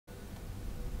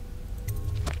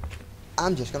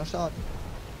I'm just gonna start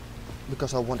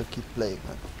because I want to keep playing.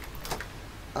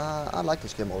 I like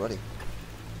this game already.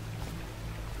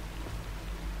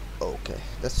 Okay,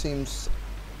 that seems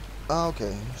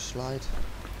okay. Slide.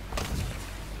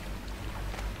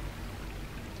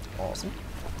 Awesome.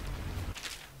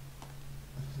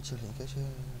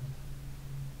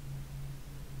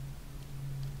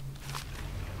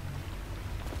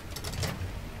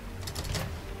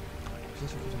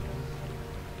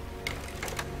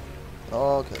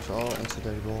 Okay, so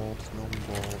incendiary bolts, normal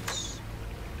bolts.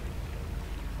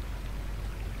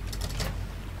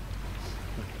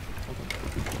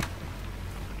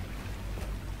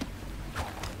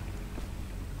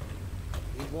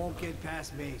 He won't get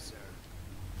past me, sir.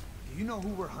 Do you know who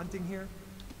we're hunting here?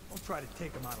 Don't try to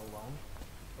take him out alone.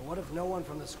 But what if no one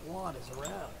from the squad is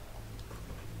around?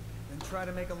 Then try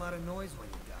to make a lot of noise when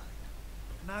you die.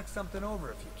 Knock something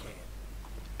over if you can.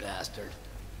 Bastard.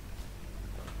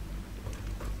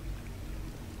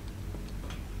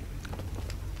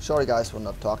 Sorry guys for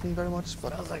not talking very much,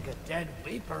 but Smells like a dead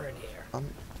weeper in here. I'm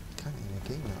kind of in the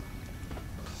game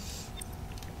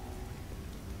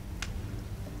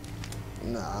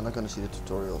now. Nah, I'm not gonna see the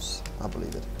tutorials. I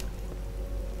believe it.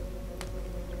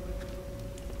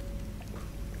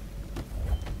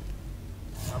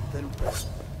 Something.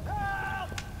 Help!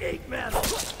 8 metal.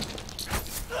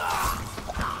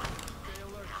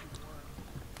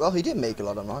 Well, he did make a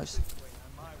lot of noise.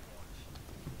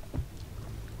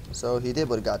 So he did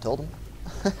what the guy told him.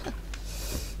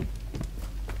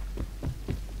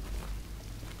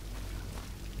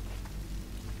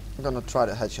 I'm gonna try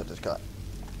to headshot this guy.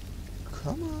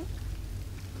 Come on.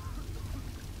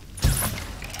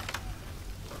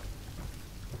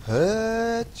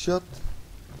 Headshot.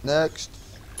 Next.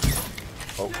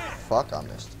 Oh, fuck, I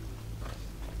missed.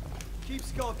 Keep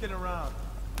skulking around.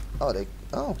 Oh, they.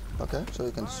 Oh, okay. So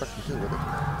you can suck him too with it.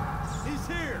 He's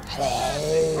here.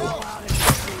 Hey.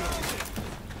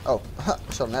 Oh,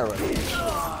 shot an arrow.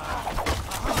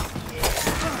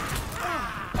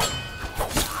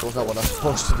 That was not what I was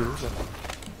supposed to do. So.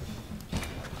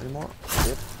 Any more?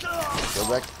 Yep. Go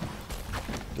back.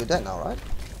 You're dead now, right?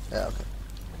 Yeah, okay.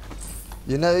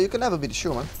 You know, you can never be the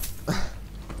sure, man.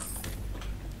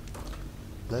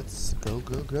 Let's go,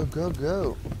 go, go, go,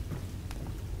 go.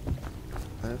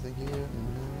 Anything here?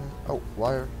 Oh,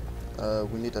 wire.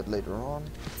 We need that later on.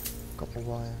 Couple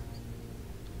wire.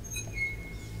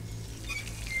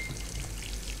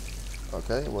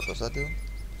 Okay, what does that do?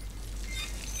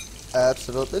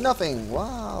 Absolutely nothing.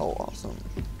 Wow, awesome.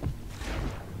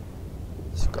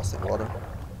 Disgusting water.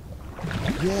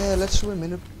 Yeah, let's swim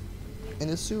in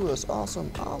the sewers. Awesome,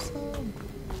 awesome.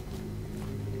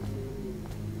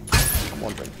 I'm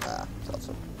wondering. Ah, thought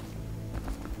so.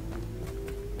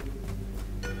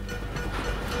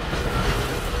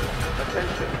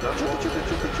 Attention, Dunwall.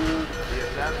 The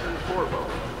assassin Corvo,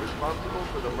 responsible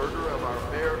for the murder of our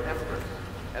fair empress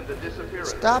and the disappearance.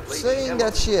 Stop saying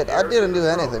that shit. I didn't do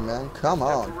anything, man. Come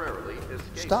on.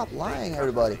 Stop lying,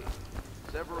 everybody.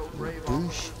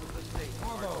 Douche.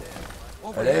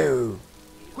 Hello.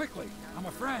 Quickly, I'm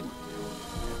a friend.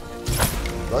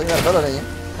 Well, you got a bullet in you.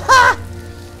 Ha!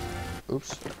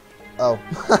 Oops. Oh.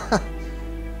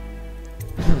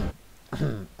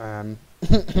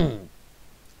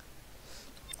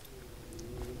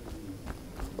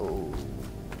 Oh.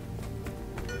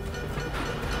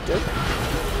 Okay.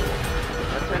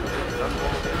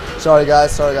 Sorry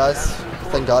guys, sorry guys.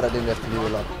 Thank God I didn't have to do a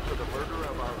lot.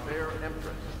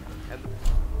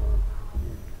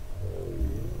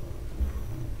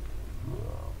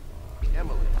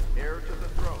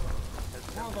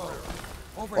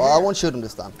 Well, I won't shoot him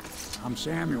this time. I'm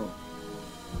Samuel,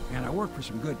 and I work for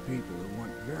some good people who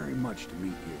want very much to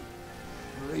meet you.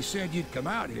 Well, they said you'd come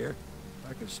out here.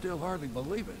 I could still hardly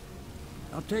believe it.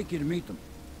 I'll take you to meet them.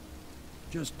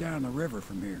 Just down the river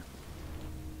from here.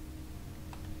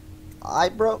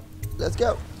 Alright, bro. Let's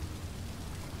go.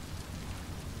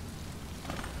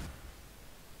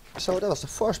 So that was the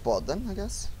first part then, I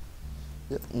guess.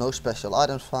 Yep. No special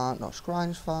items found, no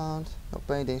scrimes found, no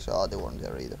paintings. Oh, they weren't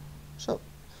there either. So,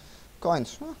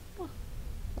 coins.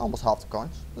 Almost half the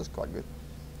coins. That's quite good.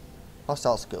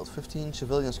 Hostiles killed 15,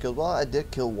 civilians killed. Well, I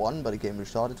did kill one, but the game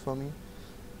restarted for me.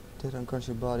 Did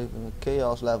unconscious body from a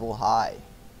chaos level high.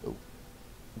 Oh,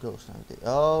 ghost.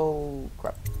 Oh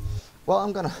crap. Well,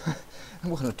 I'm gonna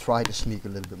try to sneak a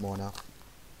little bit more now,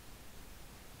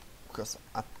 because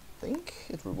I think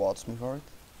it rewards me for it.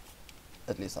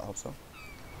 At least I hope so.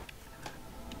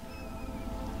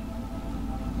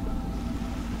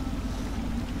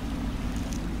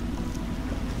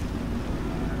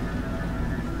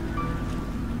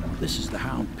 This is the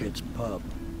Hound Pit's pub.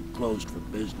 closed for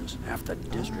business. Half the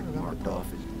district marked off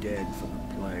as dead from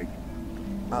the plague.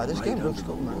 This Right game looks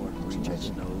under cool, the man. Lord Looks Regis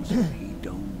amazing. knows and he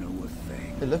don't know a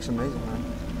thing. It looks amazing, man.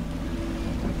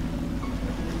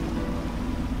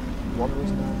 Water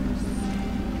is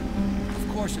nice. Of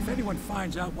course, if anyone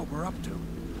finds out what we're up to,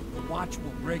 the Watch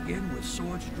will break in with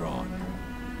swords drawn.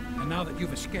 And now that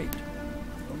you've escaped,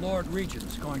 the Lord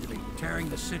Regent's going to be tearing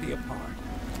the city apart.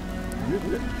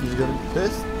 He's gonna be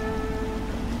pissed.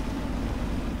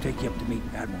 Take you up to meet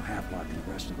Admiral Havelock and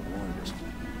the rest of the Loyalists.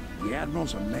 The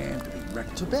Admiral's a man to be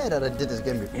reckoned Too with. bad that I did this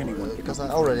game Anyone before, can because I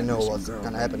find already a know missing what's girl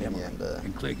gonna named happen in the Emily end.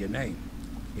 And clear your name.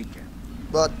 He can.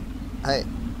 But, hey,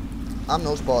 I'm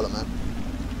no spoiler, man.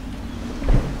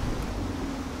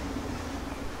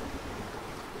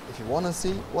 If you wanna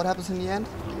see what happens in the end,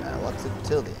 you gotta watch it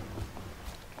till the end.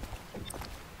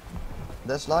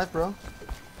 That's life, bro.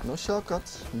 No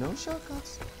shortcuts, no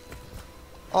shortcuts.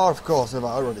 Or, of course, if I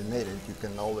already made it, you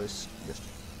can always just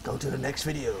go to the next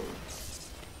video.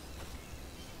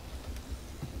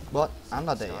 But I'm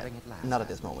not there yet. Not at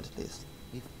this moment, at least.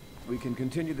 We can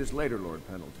continue this later, Lord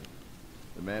Pendleton.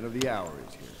 The man of the hour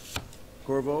is here.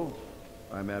 Corvo,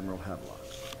 I'm Admiral Havelock.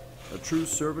 A true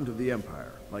servant of the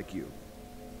Empire, like you.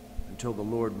 Until the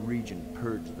Lord Regent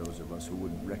purged those of us who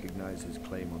wouldn't recognize his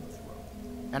claim on the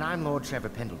throne. And I'm Lord Trevor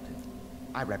Pendleton.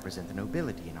 I represent the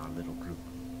nobility in our little group.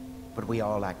 But we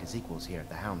all act as equals here at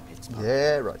the Hound Pits.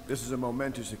 Yeah, right. This is a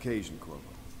momentous occasion, Corvo.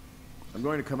 I'm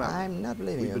going to come out. I'm not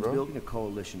believing We've you, been bro. building a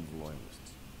coalition of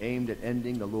loyalists, aimed at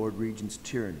ending the Lord Regent's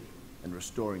tyranny and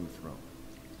restoring the throne.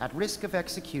 At risk of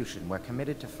execution, we're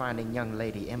committed to finding young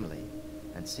Lady Emily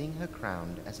and seeing her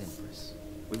crowned as Empress.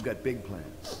 We've got big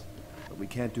plans, but we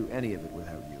can't do any of it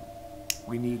without you.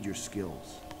 We need your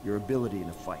skills, your ability in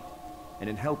a fight, and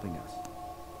in helping us,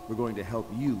 we're going to help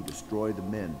you destroy the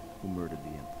men who murdered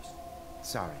the Empress.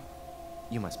 Sorry,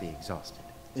 you must be exhausted.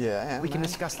 Yeah, I am, We can man.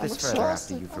 discuss I'm this further after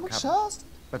exhausted. you've I'm recovered. exhausted.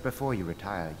 But before you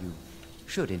retire, you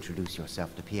should introduce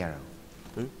yourself to Piero.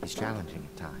 Who? He's challenging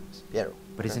at times, Piero.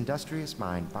 but his industrious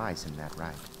mind buys him that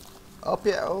right. Oh,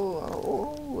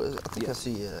 Piero. I think I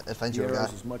see adventure guy.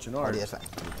 Piero's as much an Oh, the artist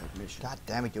adventure. as a technician. God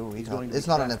damn it, you're He's retard. going to be It's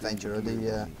not an crafting adventurer,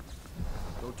 engineer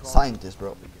the Go talk scientist,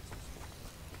 bro.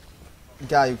 The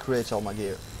guy who creates all my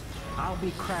gear. I'll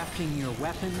be crafting your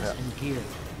weapons Yeah. and gear.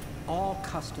 All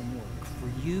custom work.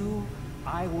 For you,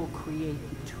 I will create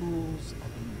the tools of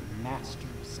a master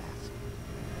assassin.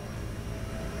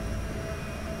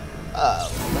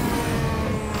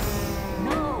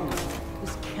 No!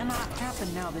 This cannot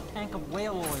happen now. The tank of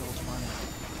whale oil's run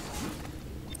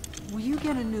out. Will you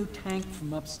get a new tank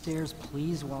from upstairs,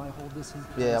 please, while I hold this in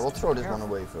place? Yeah, we'll throw this one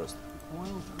Careful. away first.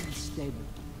 Oil's unstable.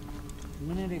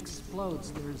 When it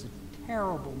explodes, there's a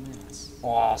terrible mess.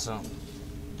 Awesome.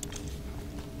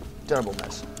 Terrible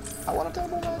mess. I want a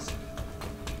terrible mess.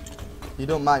 You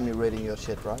don't mind me raiding your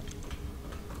shit, right?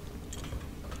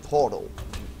 Portal.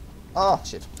 Oh,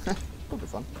 shit. That'll be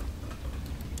fun.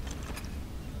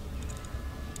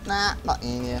 Nah, not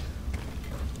in here.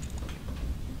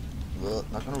 Ugh,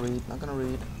 not gonna read, not gonna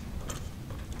read.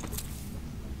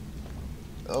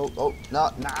 Oh,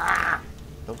 no, nah!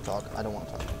 Don't talk, I don't want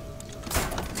to talk.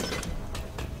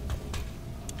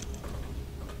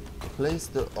 Place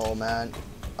the, oh man,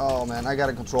 I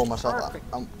gotta control myself. Perfect.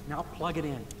 Now plug it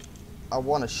in. I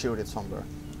want to shoot it somewhere.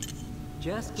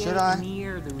 Just Should get I? it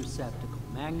near the receptacle.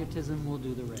 Magnetism will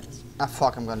do the rest. Ah,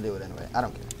 fuck, I'm gonna do it anyway. I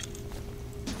don't care.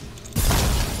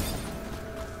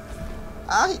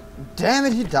 Damn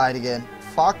it, he died again.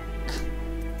 Fuck.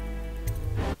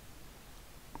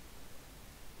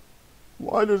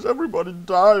 Why does everybody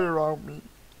die around me?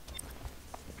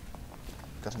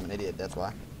 Because I'm an idiot, that's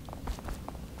why.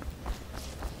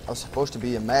 I was supposed to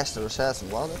be a master assassin,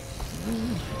 well,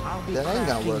 I'll be that ain't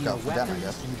gonna crafting work your out for them, I weapons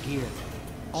guess. and gear.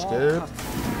 All Skip.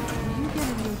 custom. Will you get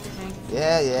a new tank?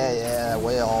 Yeah,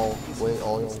 way oil.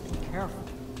 Just careful.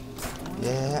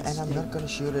 Yeah, and I'm not gonna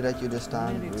shoot it at you this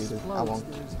time, When it reader. I explodes,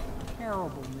 won't. there's a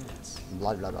terrible mess.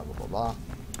 Blah, blah, blah, blah, blah, blah.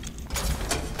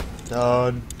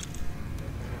 Done.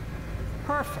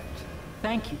 Perfect.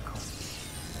 Thank you, Cole.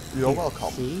 You're Here,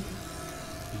 welcome. See?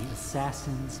 The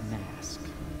assassin's mask.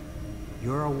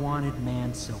 You're a wanted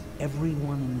man, so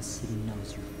everyone in the city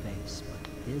knows your face. But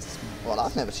this Well,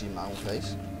 I've never seen my own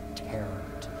face. terror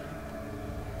to me.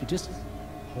 You just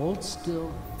hold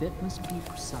still. Fit must be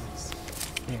precise.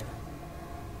 There.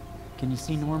 Can you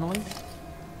see normally?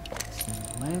 Send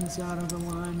the lens out of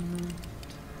alignment.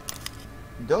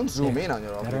 Don't zoom There. in on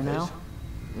your ugly Better now? face.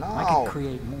 No. I can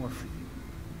create more for you.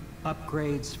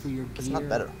 Upgrades for your gear, It's not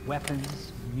better.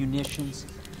 weapons, munitions.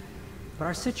 But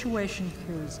our situation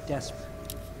here is desperate.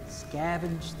 It's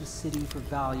scavenge the city for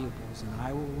valuables, and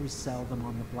I will resell them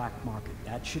on the black market.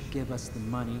 That should give us the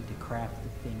money to craft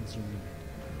the things you need.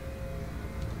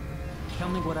 Tell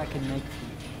me what I can make for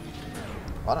you.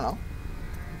 I don't know.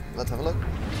 Let's have a look.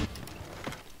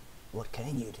 What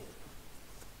can you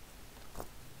do?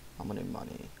 How many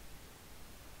money?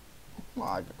 Oh,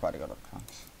 I quite got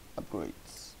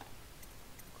upgrades.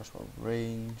 Crossbow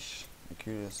range,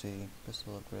 accuracy,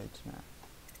 pistol upgrades,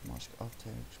 nah. Mask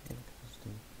optics,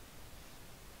 capacity.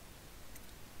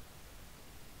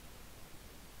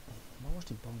 What was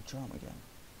the bone charm again?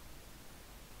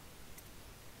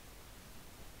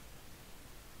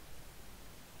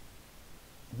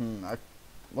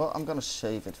 Well, I'm gonna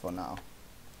save it for now.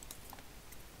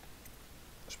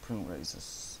 Spring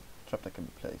razors, trap that can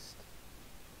be placed.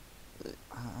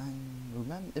 I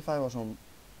remember, if I was on,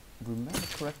 remember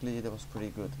correctly, that was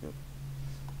pretty good.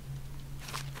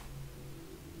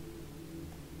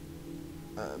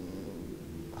 How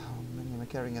many am I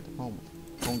carrying at the moment?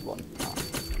 Only one.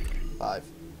 5.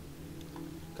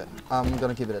 Okay, I'm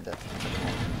gonna keep it at that.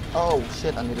 Oh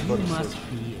shit! I need to go to You sleep. must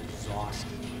be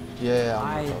exhausted. Yeah,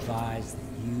 I advise that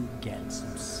you get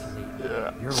some sleep.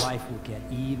 Yeah. Your life will get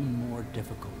even more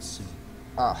difficult soon.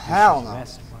 Oh hell You should no!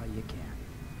 rest while you can.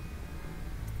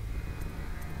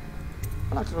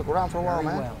 I'm not gonna look around for a while,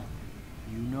 Very man. well.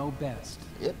 You know best.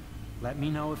 Yep. Let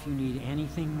me know if you need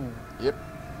anything more. Yep.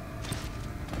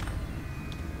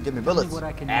 Give me Tell me bullets. what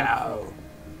I can make for you.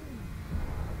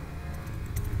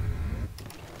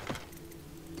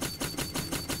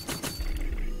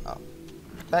 Oh.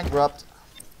 Bankrupt.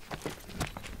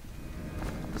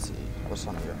 Let's see, what's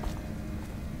on here?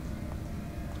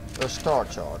 A star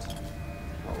chart.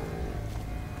 Oh.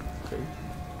 Okay.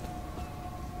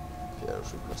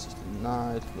 Pierre's request is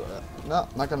denied. No,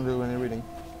 not gonna do any reading.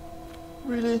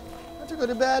 Really? I have to go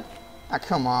to bed? Ah,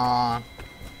 come on.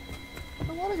 I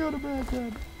don't wanna go to bed,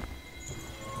 Dad.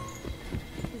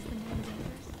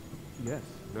 Yes,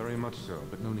 very much so,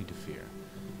 but no need to fear.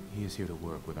 He is here to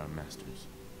work with our masters.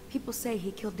 People say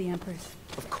he killed the Empress.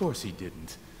 Of course he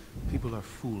didn't. People are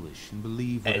foolish and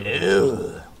believe whatever they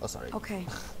Hello. Oh, sorry. Okay.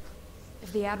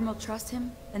 If the Admiral trusts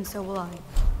him, then so will I.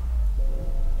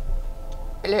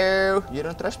 Hello. You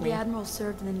don't trust me? The Admiral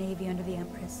served in the Navy under the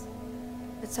Empress.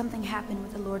 But something happened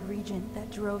with the Lord Regent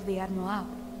that drove the Admiral out.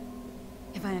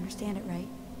 If I understand it right.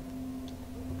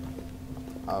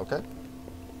 Okay.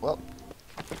 Well,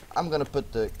 I'm gonna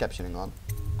put the captioning on.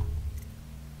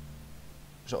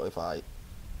 So if I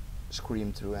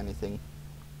scream through anything,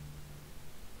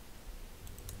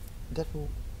 that will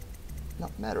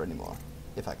not matter anymore.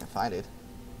 If I can find it.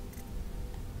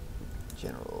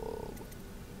 General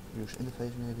use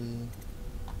interface maybe.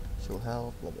 Show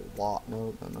health, blah blah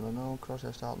blah. No.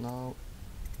 Crosshair style, no.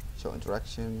 Show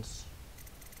interactions.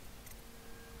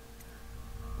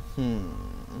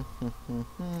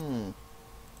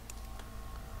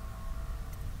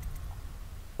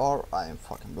 Or I am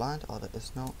fucking blind, or there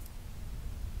is no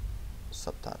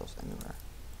subtitles anywhere.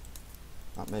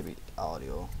 Maybe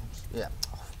audio. Yeah,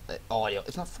 audio.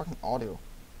 It's not fucking audio.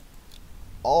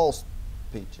 All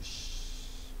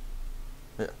speeches.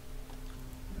 Here.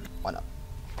 Why not?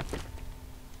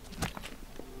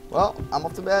 Well, I'm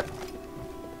off to bed.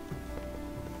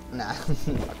 Nah.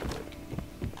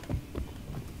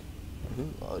 Who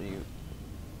are you?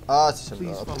 Ah, it's just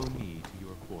Please okay. follow me to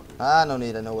your quarters. Ah, no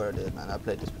need. I know where it is, man. I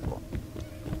played this before.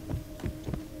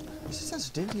 Is the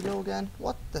sensitivity low again?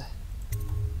 What the?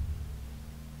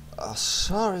 Oh,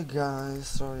 sorry, guys.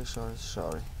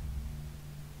 Sorry.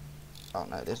 Oh,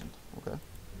 no, it isn't. Okay.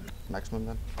 Maximum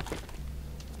then.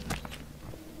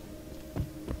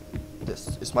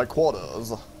 This is my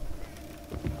quarters.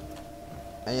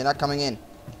 And you're not coming in.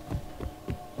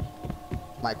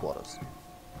 My quarters.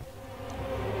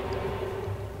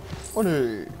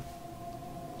 Money.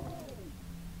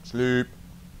 Sleep.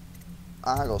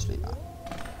 I go sleep now.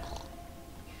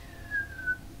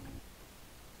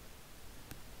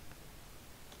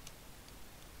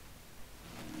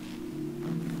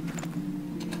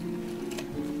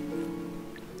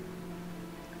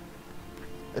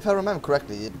 If I remember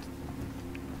correctly,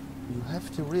 you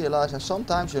have to realize, and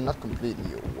sometimes you're not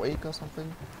completely awake or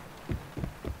something.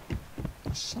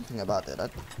 Something about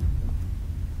that.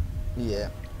 Yeah,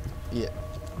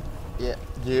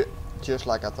 just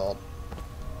like I thought.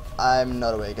 I'm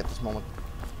not awake at this moment.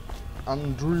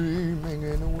 I'm dreaming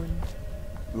in the wind.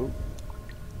 Ooh.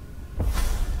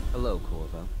 Hello,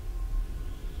 Corvo.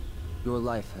 Your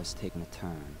life has taken a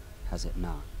turn, has it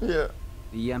not? Yeah.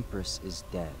 The Empress is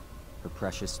dead. Her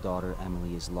precious daughter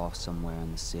Emily is lost somewhere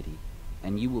in the city,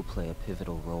 and you will play a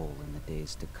pivotal role in the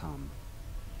days to come.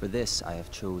 For this, I have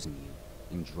chosen you,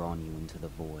 and drawn you into the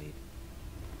void.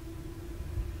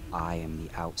 I am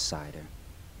the outsider,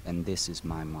 and this is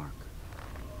my mark.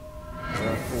 There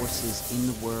are forces in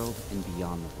the world and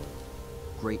beyond the world,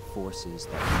 great forces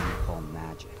that we call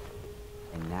magic.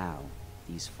 And now,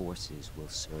 these forces will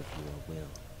serve your will.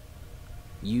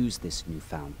 Use this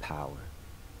newfound power,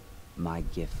 my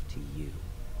gift to you.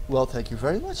 Well, thank you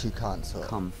very much, you can't, sir.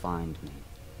 Come find me.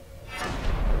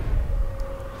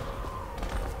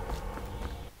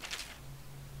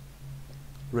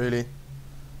 Really?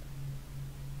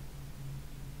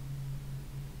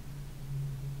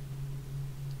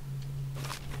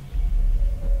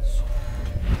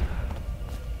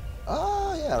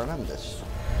 Ah, yeah, I remember this.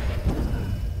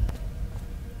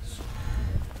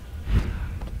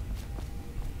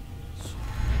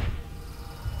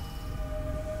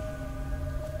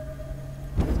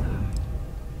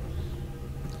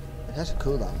 It has a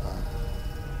cooldown time.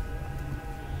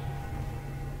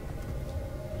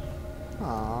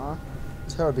 Aww,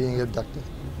 it's her being abducted.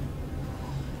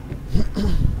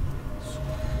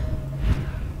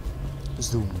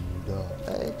 Zoom.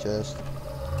 Hey, just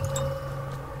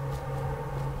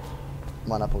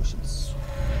mana potions.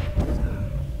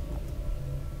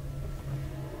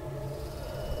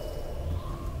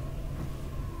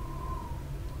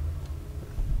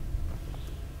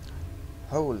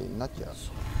 Holy nut job.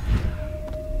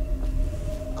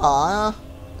 Ah,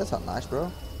 that's not nice,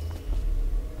 bro.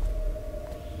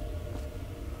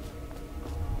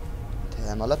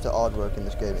 Damn, I love the artwork in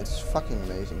this game. It's fucking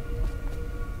amazing.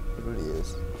 It really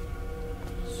is.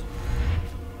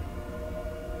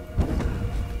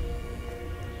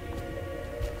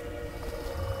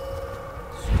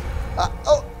 Ah,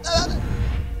 oh!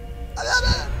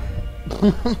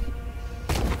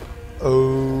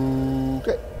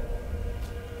 Okay.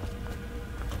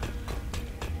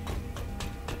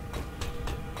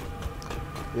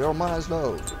 Your mana is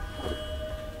low.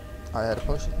 I had a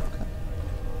potion. Okay.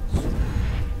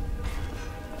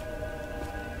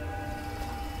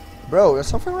 Bro, there's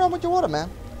something wrong with your water, man.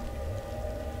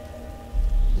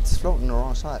 It's floating the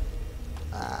wrong side.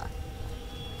 Ah.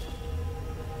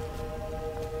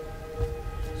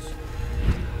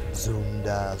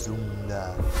 Zoomda,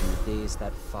 zoomda. In the days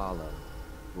that follow,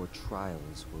 your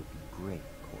trials will be great,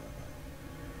 Corvo.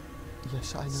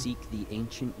 Yes, I know. Seek the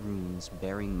ancient runes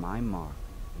bearing my mark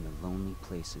in the lonely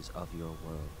places of your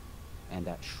world, and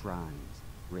at shrines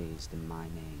raised in my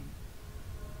name.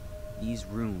 These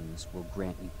runes will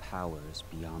grant you powers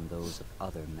beyond those of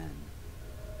other men.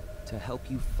 To help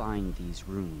you find these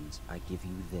runes, I give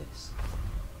you this,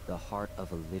 the heart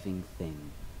of a living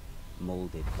thing,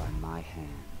 molded by my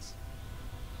hands.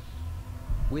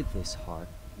 With this heart,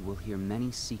 you will hear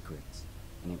many secrets,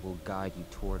 and it will guide you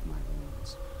toward my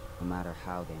runes, no matter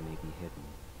how they may be hidden.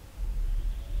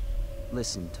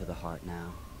 Listen to the heart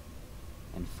now,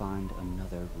 and find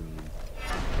another rune.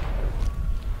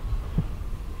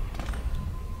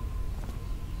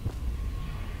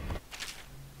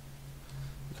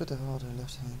 You cut the heart in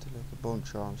left hand to look at bone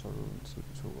charms or runes. You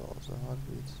can well as the heart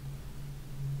beats.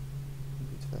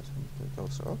 Beat fast and get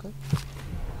closer. Okay.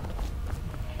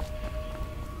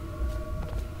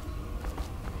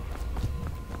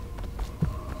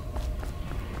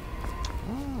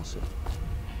 Ah, so.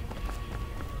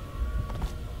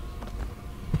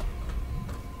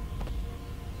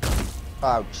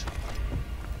 Ouch.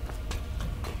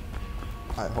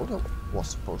 I hope that was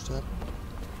supposed to happen.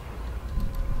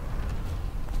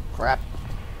 Crap.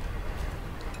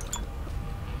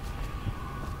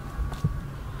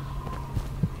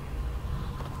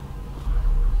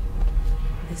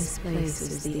 This place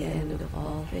is the end of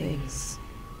all things,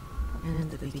 and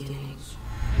the beginning.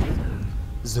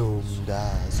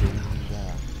 Zoomda,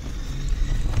 zoomda.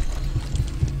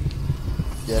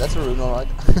 Yeah, that's a rune, alright.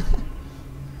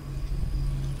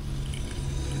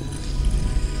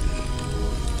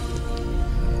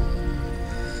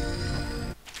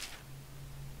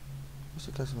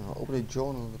 Open a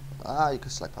journal. Ah, you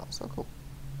can select powers. So cool.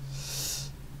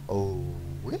 Oh,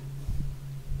 yeah.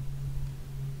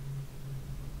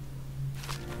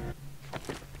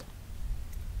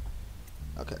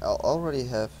 Okay, I already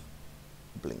have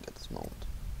blink at this moment.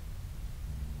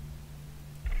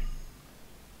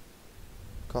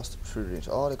 Cost 3 range.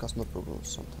 Oh, they cost no problems.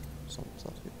 Sometimes.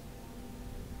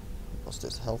 What's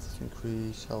this? Health is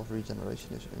increased. Health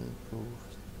regeneration is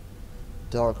improved.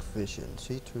 Dark vision.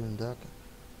 See through in dark.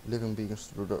 Living beings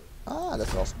through the. Ah,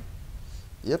 that's awesome.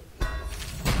 Yep.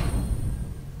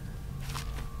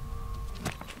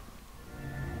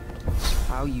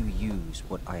 How you use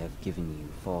what I have given you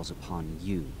falls upon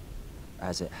you,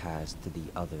 as it has to the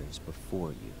others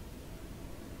before you.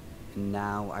 And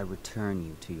now I return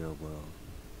you to your world,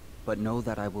 but know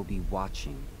that I will be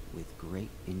watching with great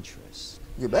interest.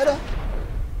 You better.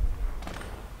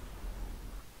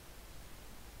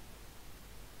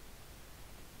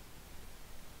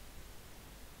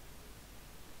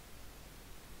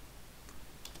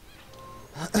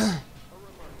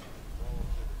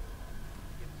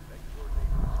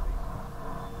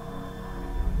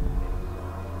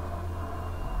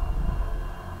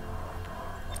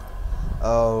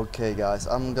 Okay guys,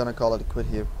 I'm gonna call it a quit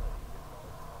here.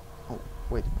 Oh,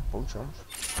 wait, bone charge?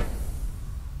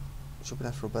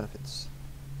 Supernatural benefits.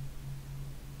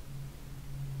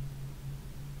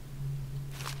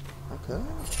 Okay.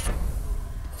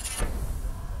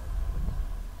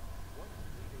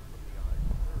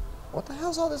 What the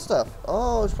hell's all this stuff?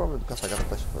 Oh, it's probably because I got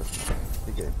special version of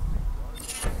the game.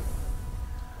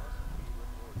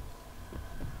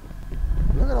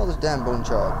 Look at all this damn bone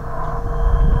charge.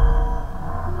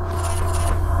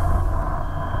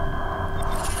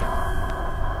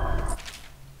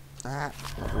 Ah,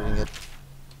 not reading it.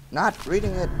 Not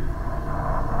reading it.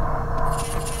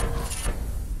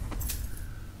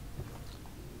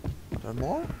 Are there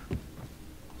more?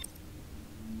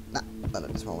 Nah, not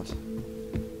at this moment.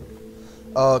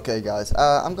 Okay, guys.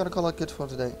 I'm gonna call it quit for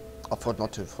today. For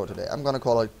today. I'm gonna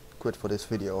call it quit for this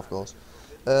video, of course.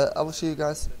 I will see you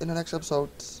guys in the next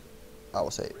episode. I will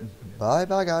say bye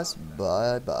bye, guys.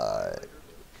 Bye bye.